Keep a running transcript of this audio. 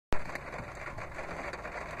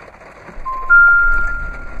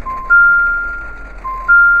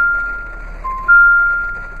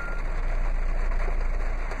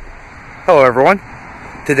everyone.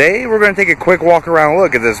 Today we're going to take a quick walk around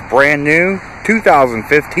look at this brand new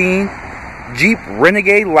 2015 Jeep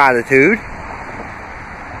Renegade Latitude.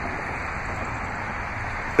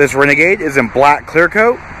 This Renegade is in black clear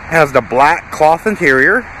coat, has the black cloth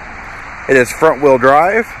interior. It is front wheel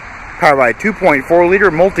drive, powered by a 2.4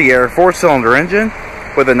 liter MultiAir 4-cylinder engine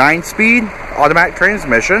with a 9-speed automatic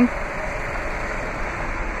transmission.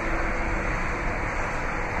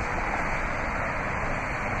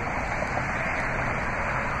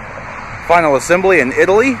 Final assembly in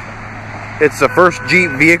Italy. It's the first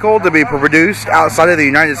Jeep vehicle to be produced outside of the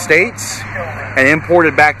United States and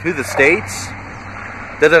imported back to the States.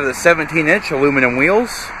 Does have the 17-inch aluminum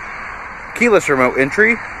wheels, keyless remote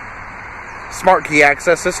entry, smart key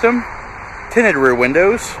access system, tinted rear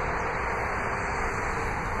windows.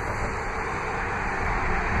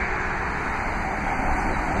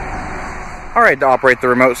 Alright, to operate the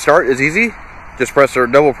remote start is easy. Just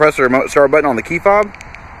double press the remote start button on the key fob.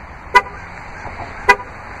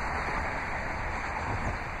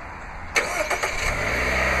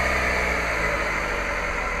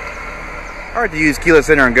 Alright, to use keyless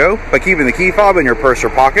enter and go, by keeping the key fob in your purse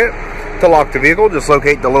or pocket. To lock the vehicle, just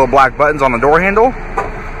locate the little black buttons on the door handle.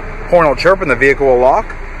 Horn will chirp and the vehicle will lock.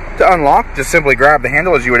 To unlock, just simply grab the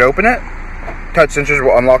handle as you would open it. Touch sensors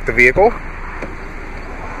will unlock the vehicle.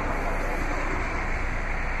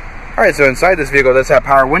 Alright, so inside this vehicle does have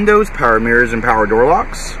power windows, power mirrors, and power door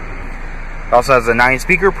locks. It also has a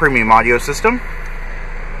 9-speaker premium audio system.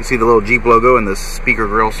 You see the little Jeep logo and the speaker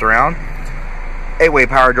grill surround. 8-way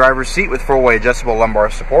power driver's seat with 4-way adjustable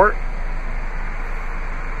lumbar support.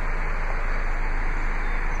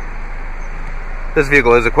 This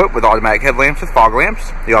vehicle is equipped with automatic headlamps with fog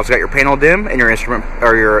lamps. You also got your panel dim and your instrument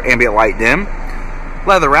or your ambient light dim.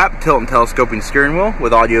 Leather wrap, tilt and telescoping steering wheel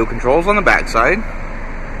with audio controls on the backside.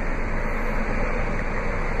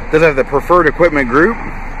 Does have the preferred equipment group,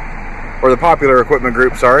 or the popular equipment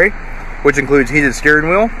group, sorry, which includes heated steering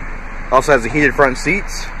wheel. Also has the heated front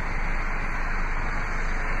seats.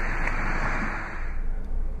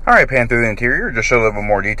 Alright, pan through the interior, just show a little bit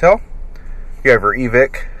more detail. You have your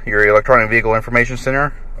EVIC, your Electronic Vehicle Information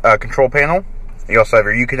Center control panel. You also have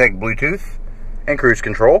your Uconnect Bluetooth and cruise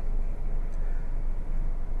control.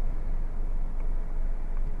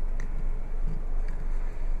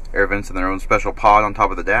 Air vents in their own special pod on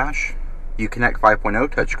top of the dash. Uconnect 5.0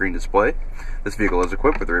 touchscreen display. This vehicle is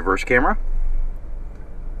equipped with a reverse camera.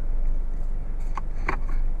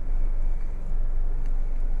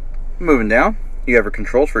 Moving down, you have your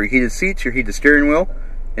controls for your heated seats, your heated steering wheel,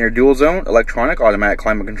 and your dual zone electronic automatic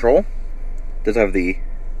climate control. It does have the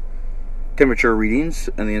temperature readings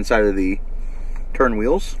on the inside of the turn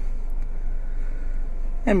wheels.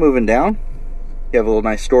 And moving down, you have a little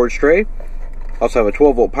nice storage tray. Also have a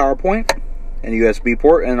 12-volt power point and a USB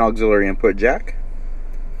port and an auxiliary input jack.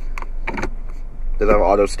 Does have an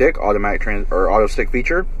auto stick, auto stick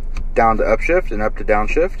feature, down to upshift and up to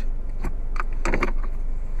downshift.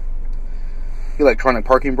 Electronic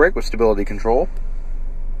parking brake with stability control.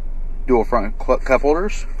 Dual front cup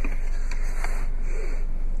holders.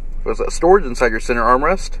 There's a storage inside your center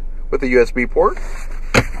armrest with a USB port.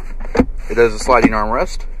 It does a sliding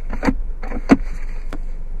armrest.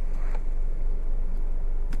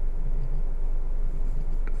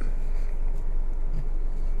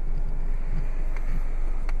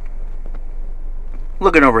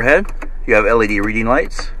 Looking overhead, you have LED reading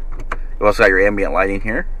lights. You also got your ambient lighting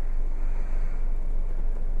here.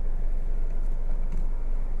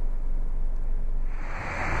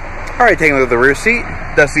 Alright, taking a look at the rear seat.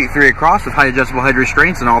 It does seat 3 across with height adjustable head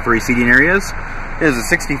restraints in all 3 seating areas. It is a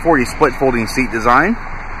 60/40 split folding seat design.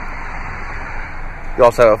 You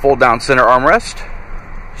also have a fold down center armrest,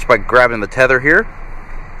 just by grabbing the tether here.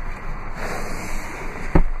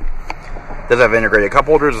 It does have integrated cup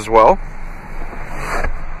holders as well.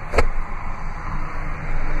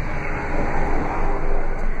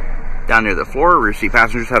 Down near the floor, rear seat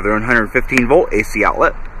passengers have their own 115-volt AC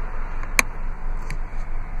outlet.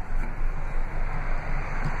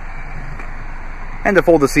 And to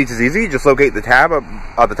fold the seats is easy. Just locate the tab up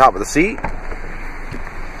at the top of the seat.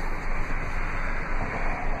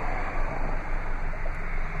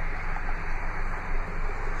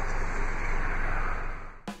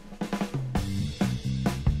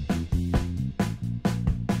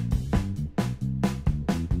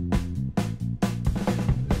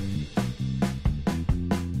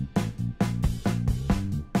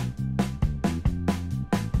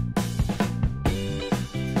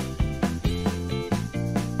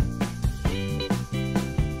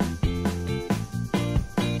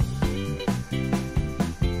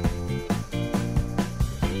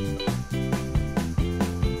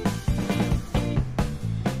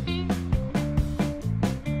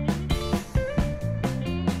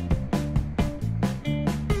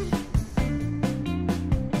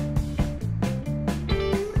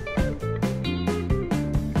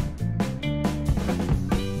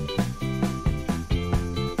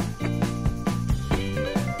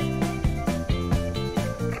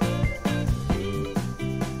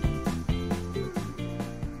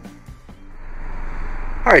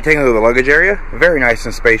 Alright, taking a look at the luggage area. Very nice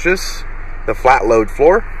and spacious. The flat load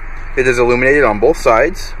floor. It is illuminated on both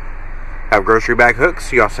sides. Have grocery bag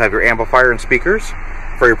hooks. You also have your amplifier and speakers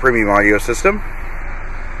for your premium audio system.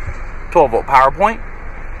 12-volt power point.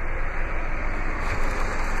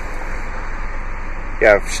 You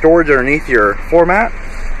have storage underneath your floor mat.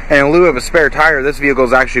 And in lieu of a spare tire, this vehicle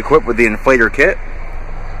is actually equipped with the inflator kit.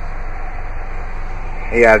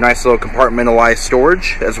 You have nice little compartmentalized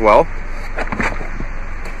storage as well.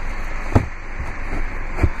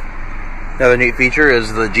 Another neat feature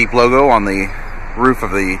is the Jeep logo on the roof of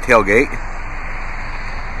the tailgate.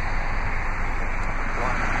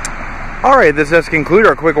 Alright, this does conclude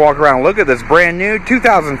our quick walk around look at this brand new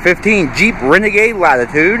 2015 Jeep Renegade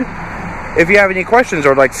Latitude. If you have any questions or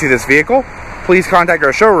would like to see this vehicle, please contact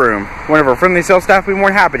our showroom. One of our friendly sales staff will be more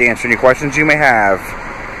than happy to answer any questions you may have.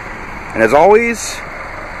 And as always,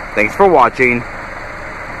 thanks for watching.